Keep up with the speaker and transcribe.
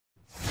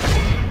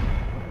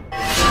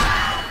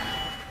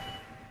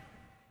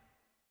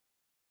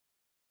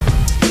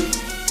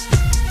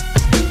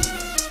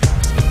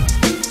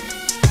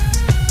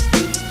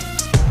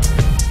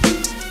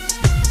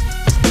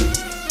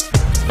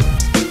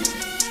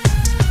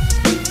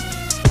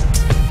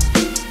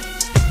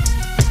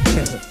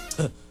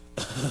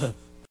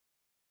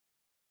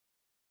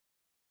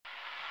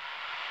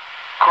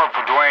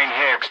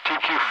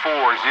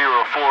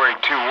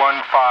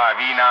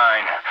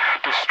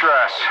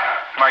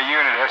My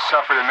unit has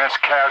suffered immense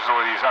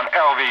casualties on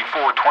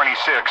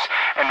LV-426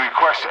 and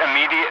requests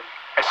immediate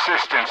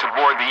assistance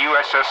aboard the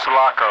USS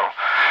Sulaco.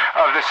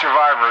 Of the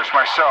survivors,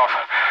 myself,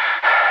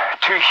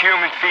 2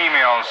 human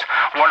females,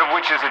 one of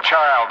which is a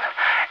child,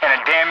 and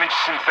a damaged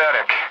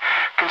synthetic.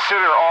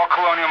 Consider all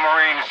Colonial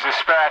Marines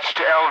dispatched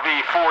to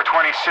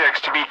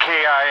LV-426 to be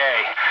KIA.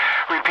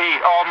 Repeat,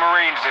 all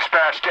Marines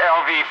dispatched to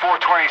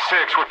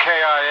LV-426 were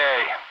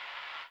KIA.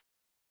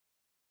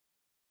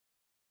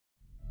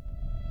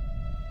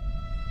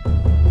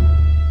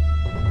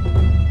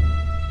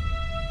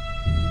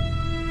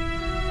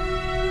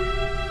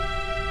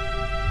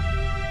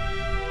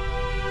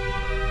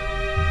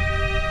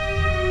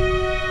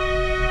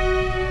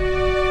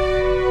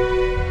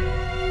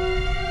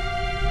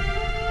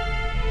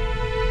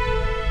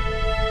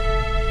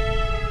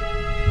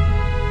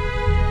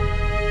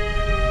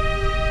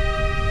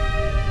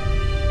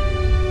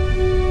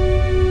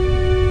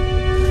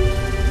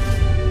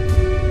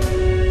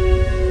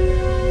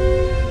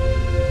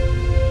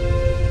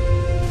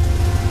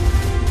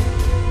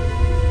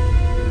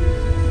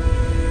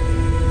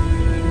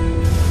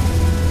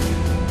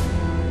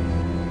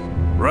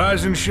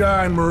 Rise and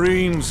shine,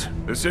 Marines.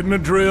 This isn't a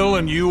drill,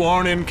 and you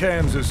aren't in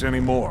Kansas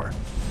anymore.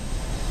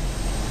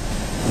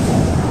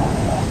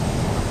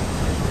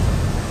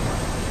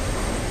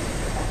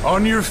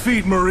 On your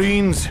feet,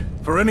 Marines.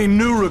 For any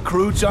new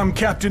recruits, I'm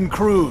Captain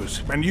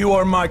Cruz, and you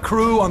are my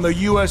crew on the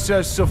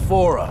USS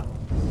Sephora.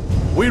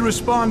 We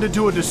responded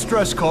to a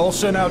distress call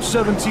sent out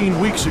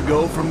 17 weeks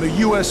ago from the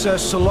USS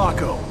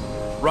Sulaco.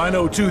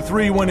 Rhino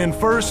 2-3 went in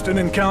first and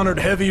encountered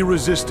heavy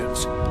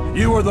resistance.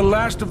 You are the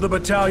last of the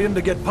battalion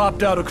to get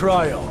popped out of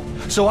cryo.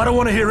 So I don't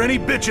want to hear any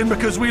bitching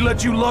because we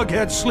let you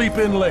lugheads sleep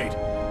in late.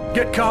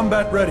 Get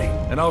combat ready,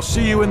 and I'll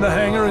see you in the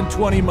hangar in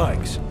 20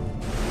 mics.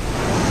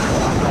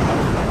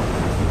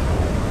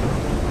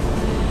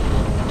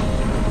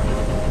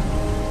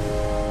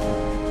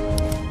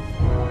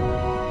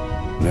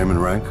 Name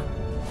and rank?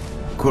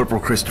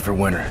 Corporal Christopher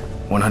Winter,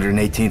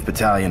 118th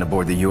Battalion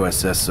aboard the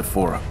USS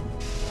Sephora.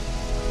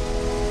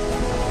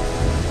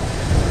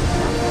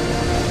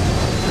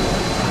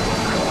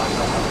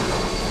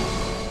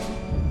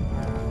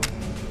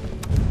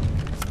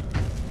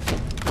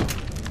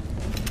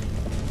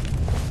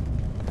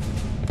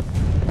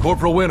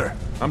 Corporal Winter,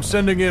 I'm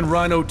sending in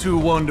Rhino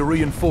 2-1 to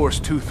reinforce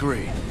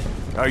 2-3.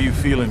 How you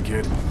feeling,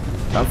 kid?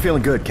 I'm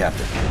feeling good,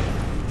 Captain.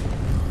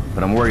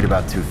 But I'm worried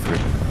about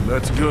 2-3.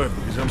 That's good,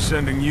 because I'm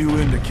sending you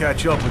in to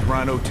catch up with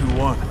Rhino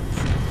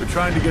 2-1. We're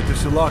trying to get the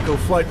Sulaco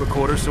flight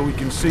recorder so we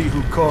can see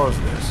who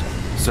caused this.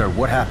 Sir,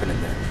 what happened in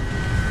there?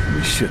 Let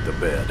me shit the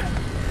bed.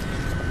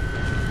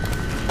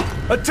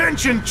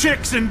 Attention,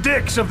 chicks and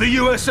dicks of the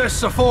USS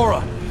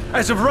Sephora!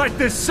 As of right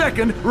this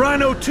second,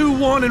 Rhino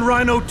 2-1 and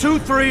Rhino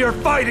 2-3 are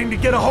fighting to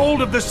get a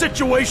hold of the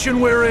situation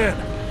we're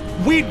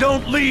in. We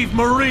don't leave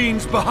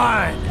Marines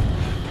behind.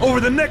 Over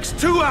the next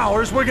 2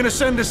 hours, we're gonna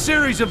send a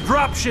series of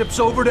dropships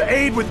over to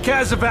aid with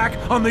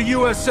Kazovac on the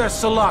USS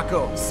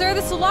Sulaco. Sir,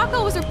 the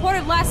Sulaco was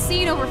reported last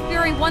seen over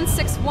Fury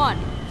 161.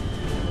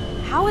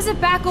 How is it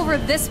back over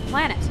this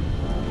planet?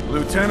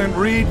 Lieutenant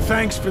Reed,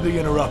 thanks for the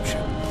interruption.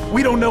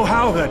 We don't know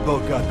how that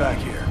boat got back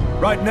here.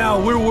 Right now,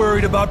 we're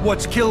worried about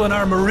what's killing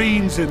our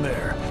Marines in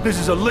there. This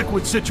is a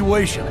liquid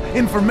situation.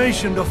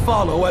 Information to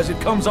follow as it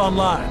comes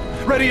online.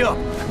 Ready up.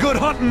 Good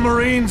hunting,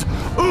 Marines.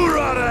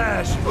 Hoorah,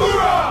 Dash!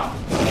 Hoorah!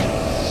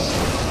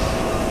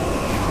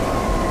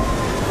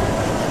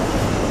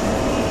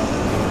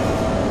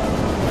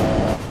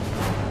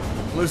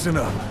 Listen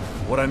up.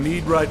 What I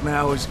need right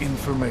now is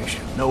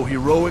information. No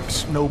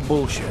heroics, no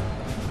bullshit.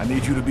 I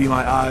need you to be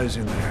my eyes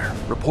in there.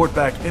 Report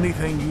back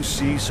anything you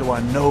see so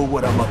I know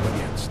what I'm up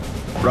against.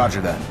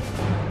 Roger that.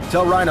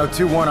 Tell Rhino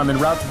 2-1 I'm en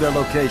route to their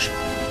location.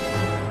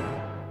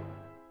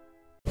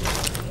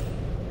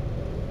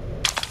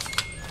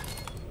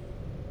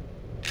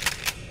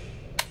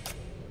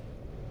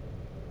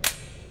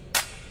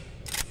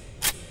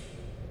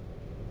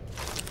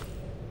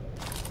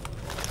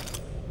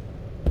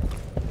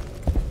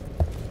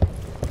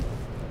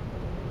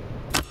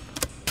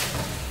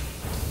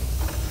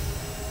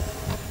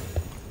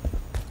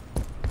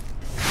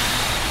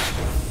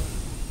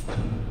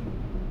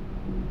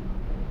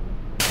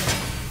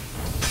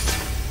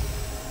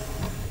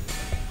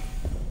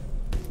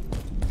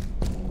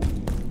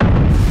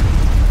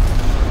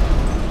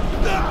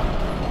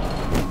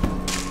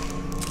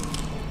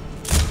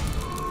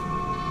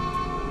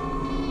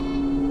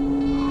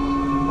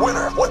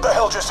 Winter, what the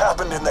hell just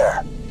happened in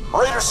there?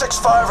 Raider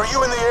 6-5, are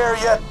you in the air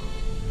yet?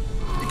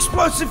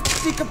 Explosive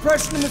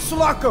decompression in the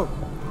Sulaco.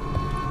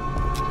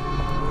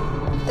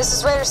 This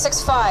is Raider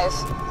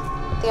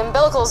 6-5. The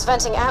umbilical is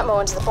venting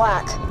atmo into the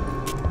black.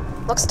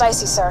 Looks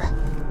dicey, sir.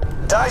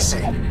 Dicey?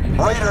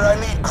 Raider, I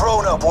need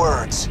grown-up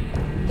words.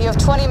 You have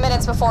 20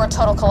 minutes before a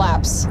total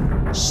collapse.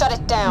 Shut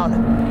it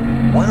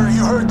down. Winter,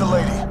 you heard the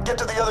lady. Get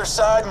to the other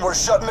side and we're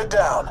shutting it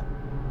down.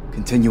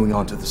 Continuing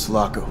on to the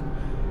Sulaco.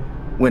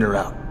 Winter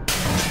out.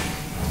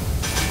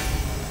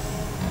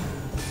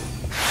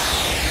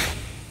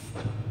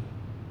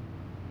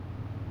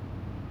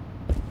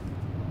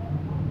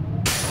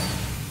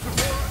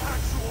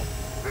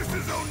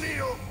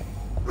 O'Neill!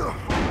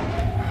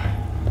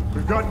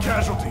 We've got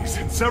casualties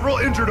and several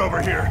injured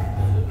over here.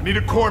 I need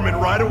a corpsman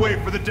right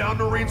away for the downed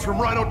Marines from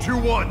Rhino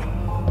 2-1.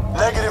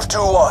 Negative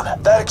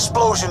 2-1. That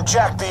explosion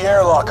jacked the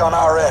airlock on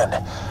our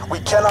end. We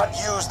cannot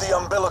use the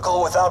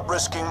umbilical without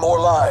risking more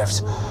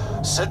lives.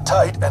 Sit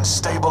tight and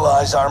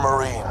stabilize our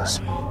Marines.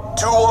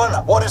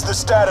 2-1, what is the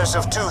status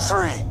of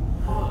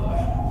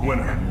 2-3?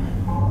 Winner.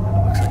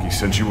 Looks like he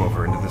sent you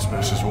over into this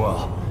mess as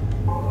well.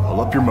 Pull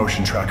up your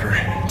motion tracker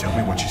and tell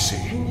me what you see.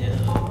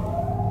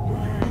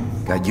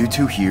 Got you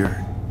two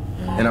here,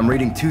 and I'm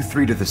reading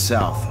 2-3 to the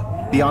south.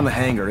 Beyond the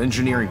hangar,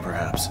 engineering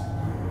perhaps.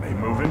 They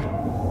moving?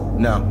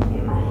 No.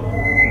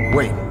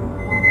 Wait.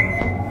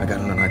 I got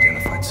an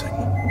unidentified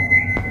signal.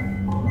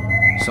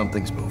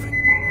 Something's moving.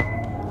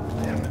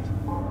 Damn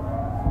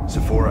it.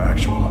 Sephora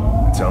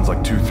actual. It sounds like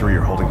 2-3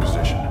 are holding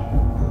position.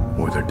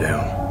 Or they're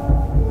down.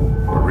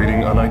 We're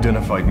reading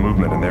unidentified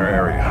movement in their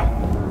area.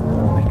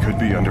 They could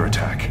be under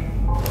attack.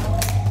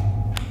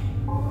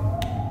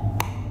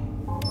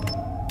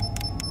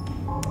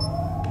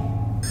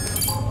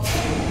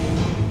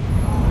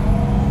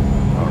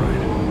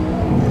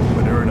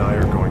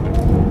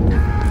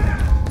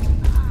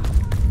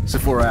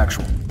 Sephora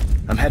actual.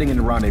 I'm heading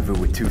into rendezvous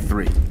with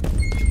 2-3.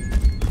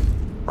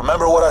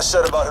 Remember what I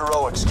said about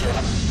heroics, kid.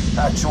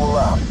 Actual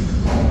out.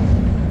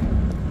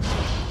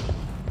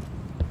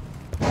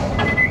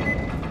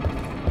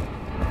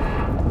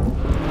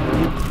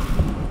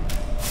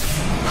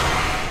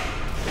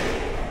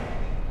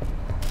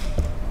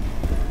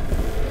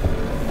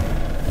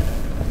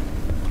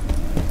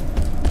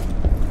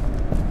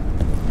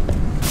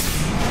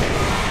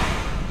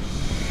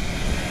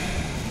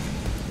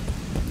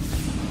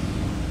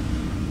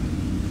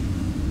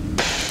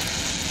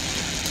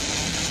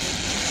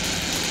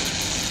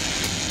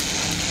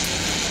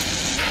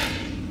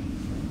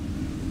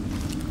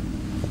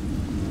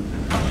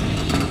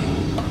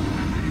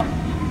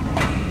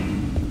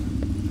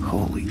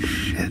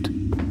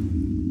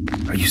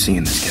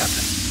 Seeing this,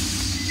 Captain.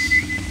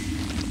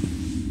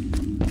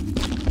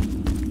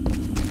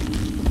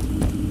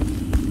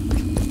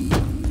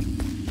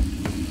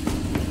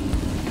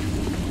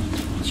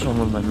 What's wrong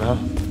with my mouth?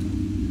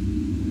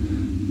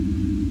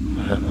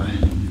 Where am I?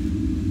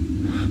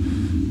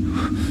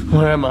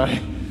 Where am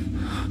I?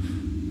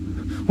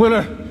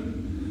 Winner!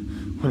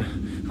 Winner,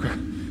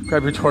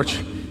 grab your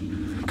torch.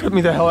 Get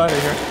me the hell out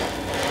of here.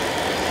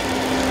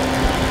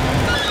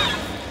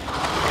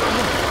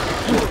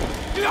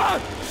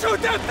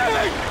 Shoot that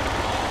thing!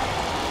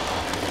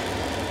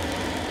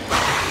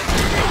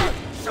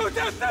 Shoot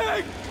that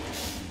thing!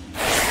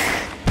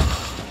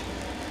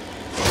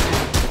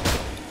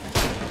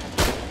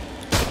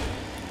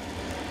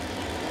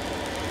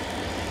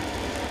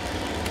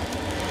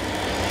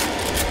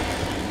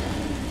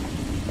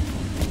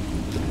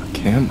 A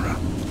camera.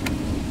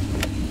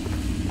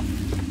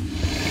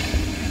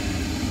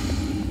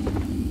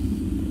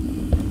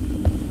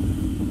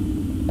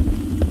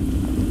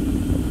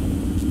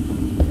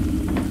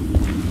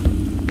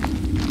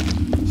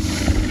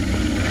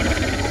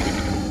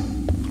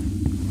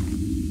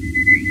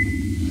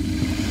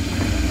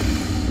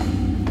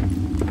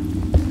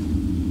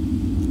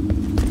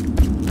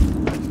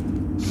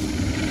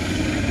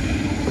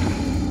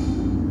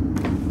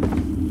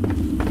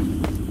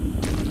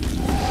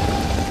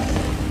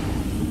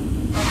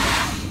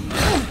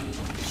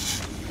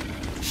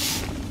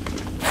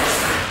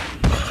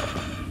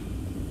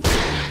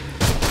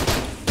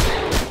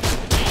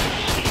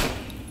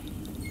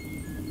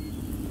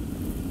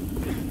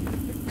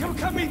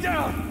 Cut me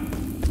down!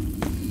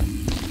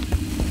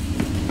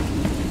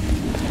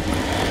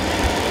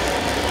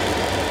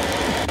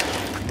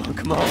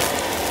 Come on.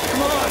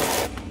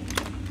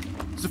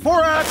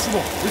 Sephora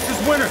actual, this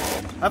is Winter.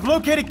 I've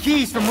located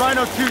keys from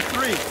Rhino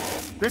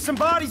 2-3. There's some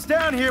bodies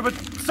down here, but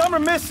some are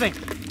missing.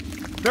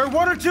 There are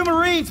 1 or 2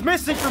 Marines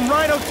missing from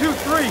Rhino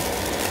 2-3.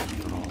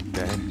 All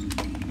dead.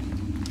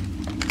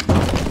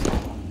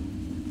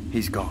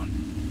 He's gone.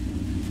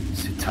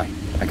 Sit tight.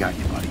 I got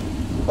you, buddy.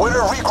 Winter,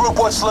 regroup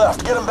what's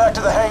left. Get him back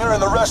to the hangar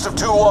and the rest of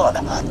 2-1.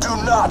 Do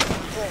not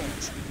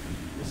engage.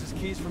 This is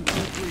keys from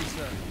 2-3,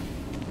 sir.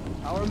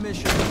 Our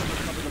mission is to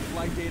recover the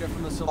flight data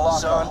from the Sulaco.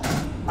 Son,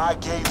 I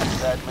gave you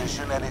that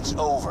mission and it's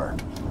over.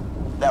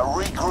 Now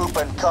regroup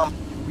and come.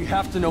 We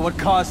have to know what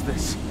caused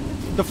this.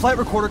 The flight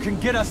recorder can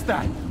get us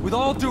that. With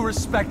all due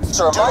respect,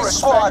 Sir, my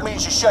respect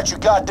means you shut your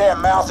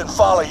goddamn mouth and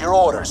follow your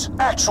orders.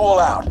 Actual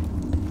out.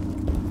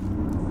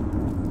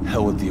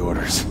 Hell with the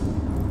orders.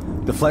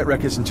 The flight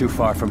wreck isn't too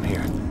far from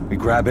here. We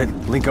grab it,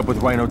 link up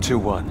with Rhino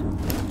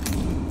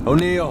 2-1.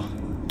 O'Neill,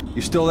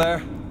 you still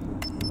there?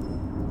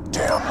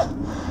 Damn.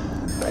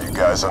 Are you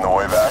guys on the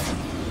way back?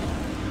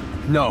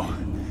 No.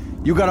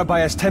 You gotta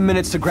buy us 10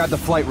 minutes to grab the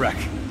flight wreck.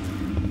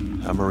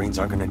 Our Marines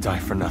aren't gonna die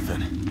for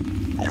nothing.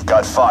 You've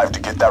got 5 to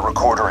get that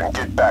recorder and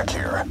get back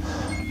here.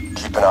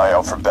 Keep an eye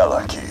out for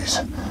Bella, Keys.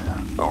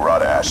 Hoorah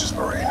to Ash's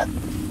Marine.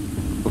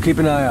 We'll keep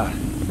an eye out.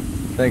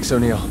 Thanks,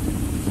 O'Neill.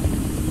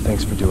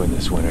 Thanks for doing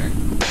this, Winter.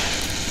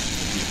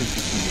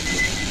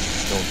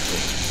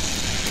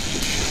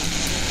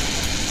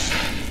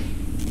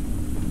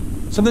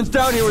 Something's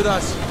down here with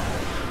us.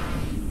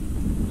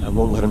 I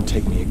won't let him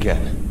take me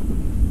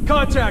again.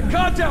 Contact!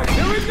 Contact!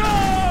 Here we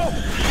go!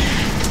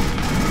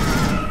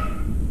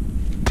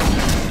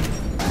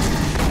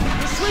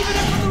 They're sweeping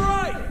in from the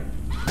right!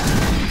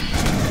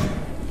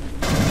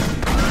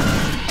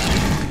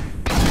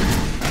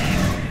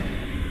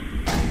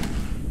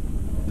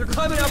 They're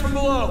climbing out from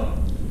below!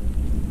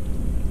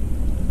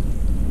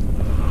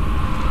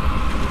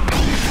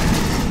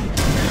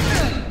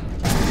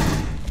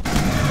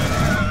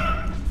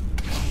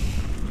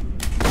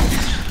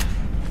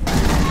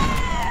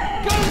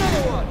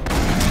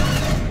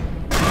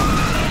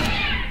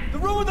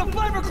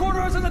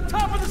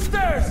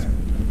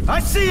 I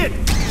see it!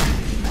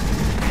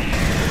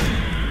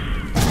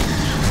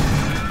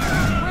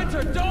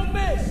 Winter, don't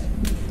miss!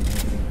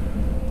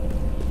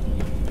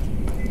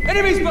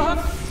 Enemies behind,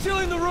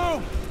 sealing the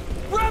room!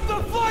 Grab the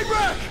flight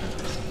rack!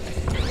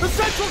 The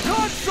central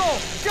console!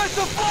 Get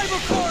the flight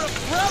recorder!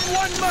 Grab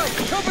one mic!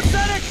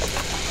 Copacetic!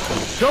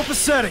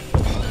 Copacetic!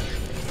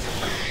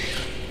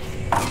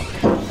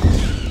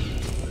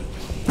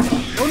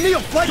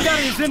 O'Neill, flight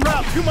daddy is en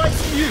route. 2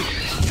 mics to you.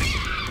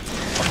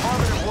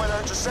 Affirmative,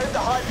 Winter. Just save the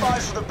high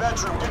fives for the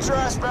bedroom. Get your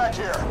ass back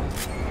here.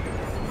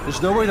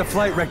 There's no way the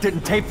flight wreck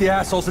didn't tape the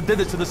assholes that did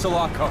this to the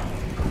Sulaco.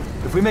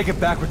 If we make it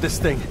back with this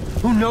thing,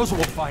 who knows what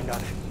we'll find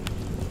on it.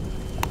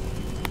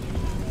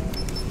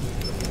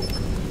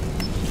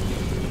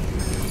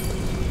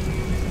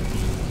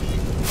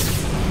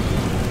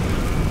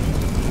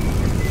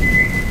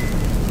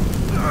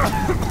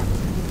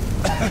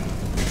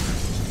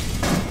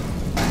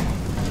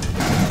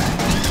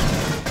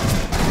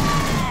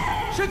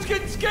 Shit's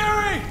getting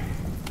scary!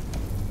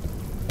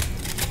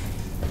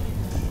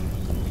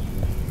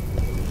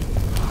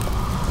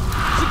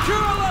 Secure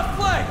our left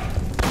flank!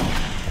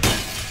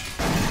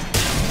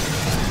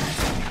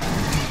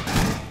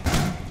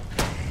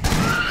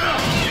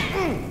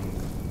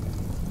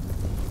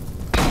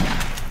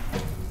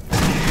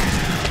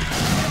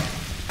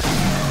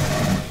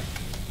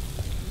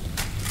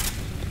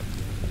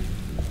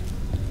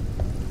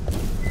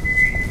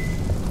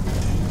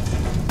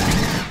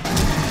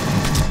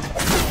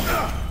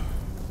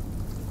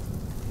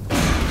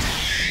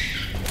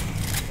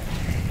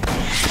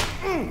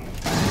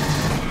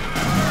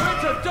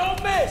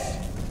 Don't miss!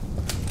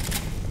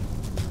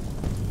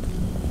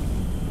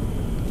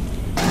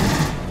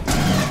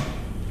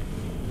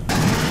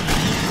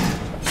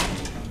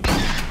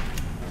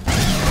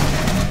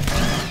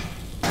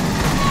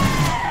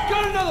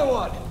 Got another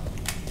one!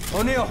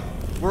 O'Neill,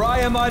 we're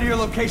IMI to your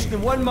location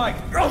in 1 mic.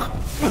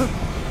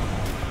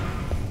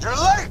 You're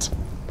late!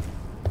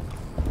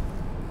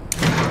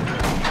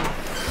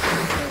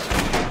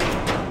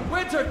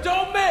 Winter,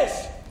 don't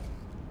miss!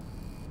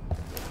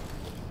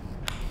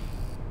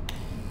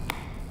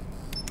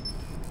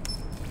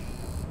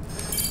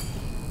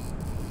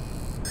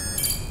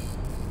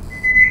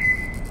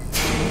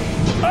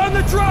 On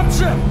the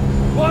dropship!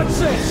 Watch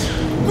this!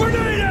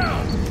 Grenade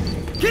out!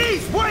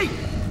 Keys, wait!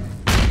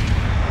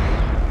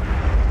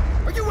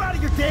 Are you out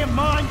of your damn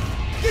mind?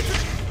 Get your...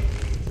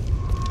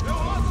 No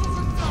hostiles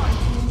inside!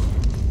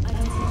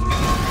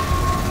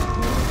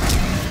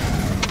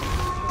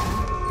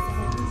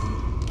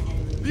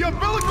 The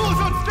umbilical is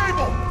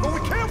unstable, but we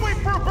can't wait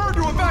for a bird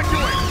to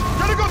evacuate.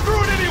 Gotta go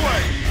through it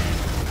anyway.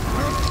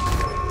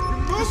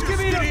 Just give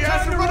me enough Skinny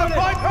ass time and to run run a it.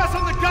 bypass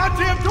on the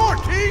goddamn door,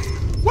 Keys!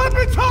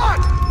 Weapons hot!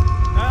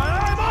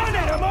 I'm on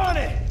it! I'm on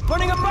it!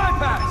 Running a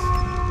bypass!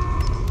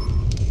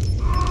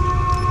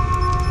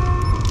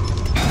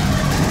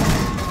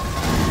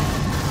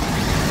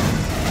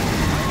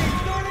 I need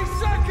 30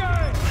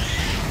 seconds!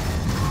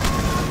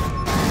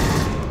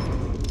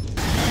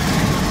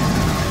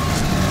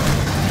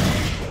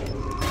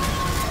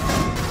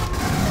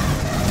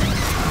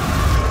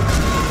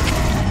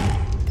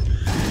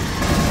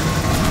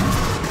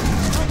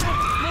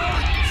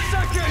 More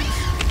seconds!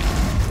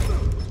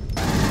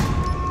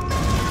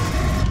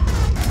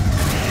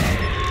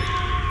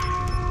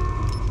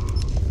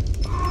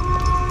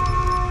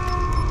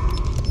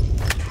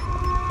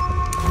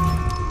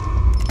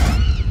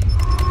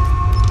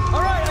 All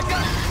right, I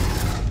got it.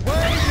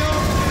 Wait, no,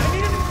 I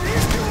need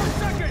 2 more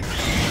seconds.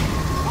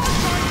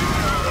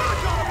 I'm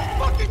gonna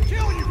fucking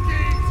kill you,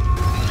 Keys!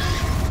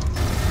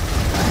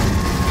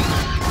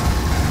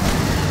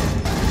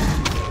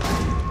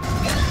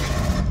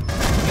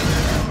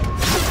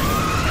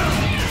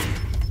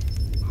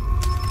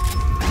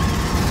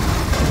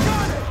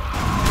 Got it.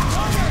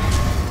 All right,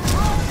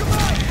 we're off the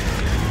mic.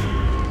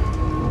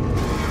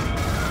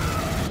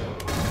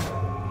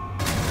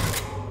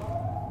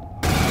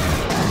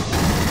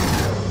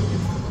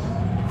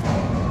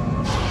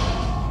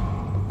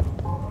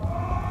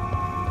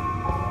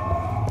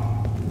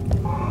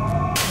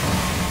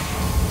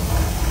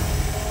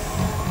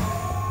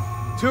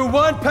 Two,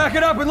 one, pack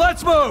it up and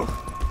let's move!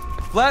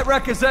 Flat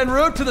wreck is en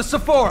route to the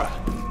Sephora.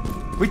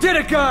 We did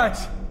it,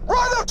 guys!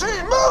 Rhino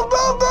team, move,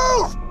 move,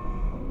 move!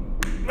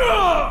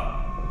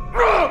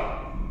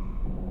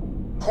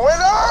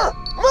 Winter,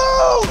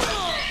 move!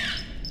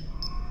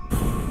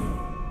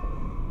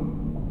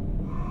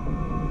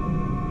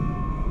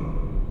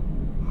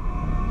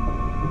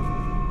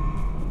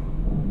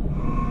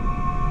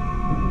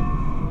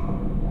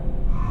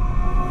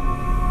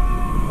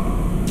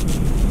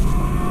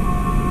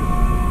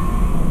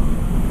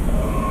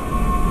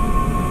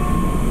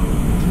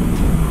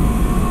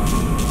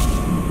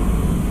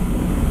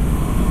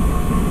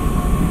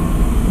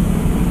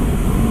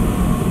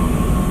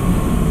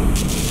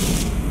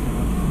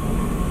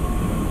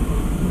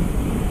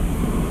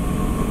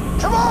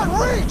 on,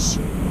 reach!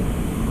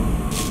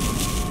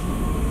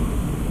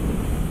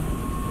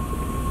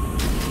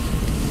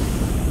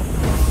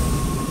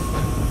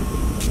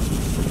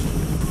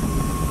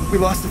 We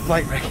lost the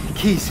flight wreck.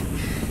 Keys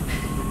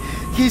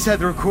had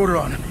the recorder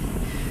on him.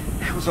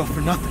 It was all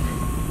for nothing.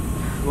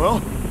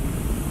 Well,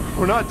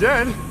 we're not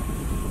dead.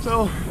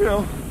 So, you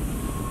know,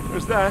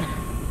 there's that.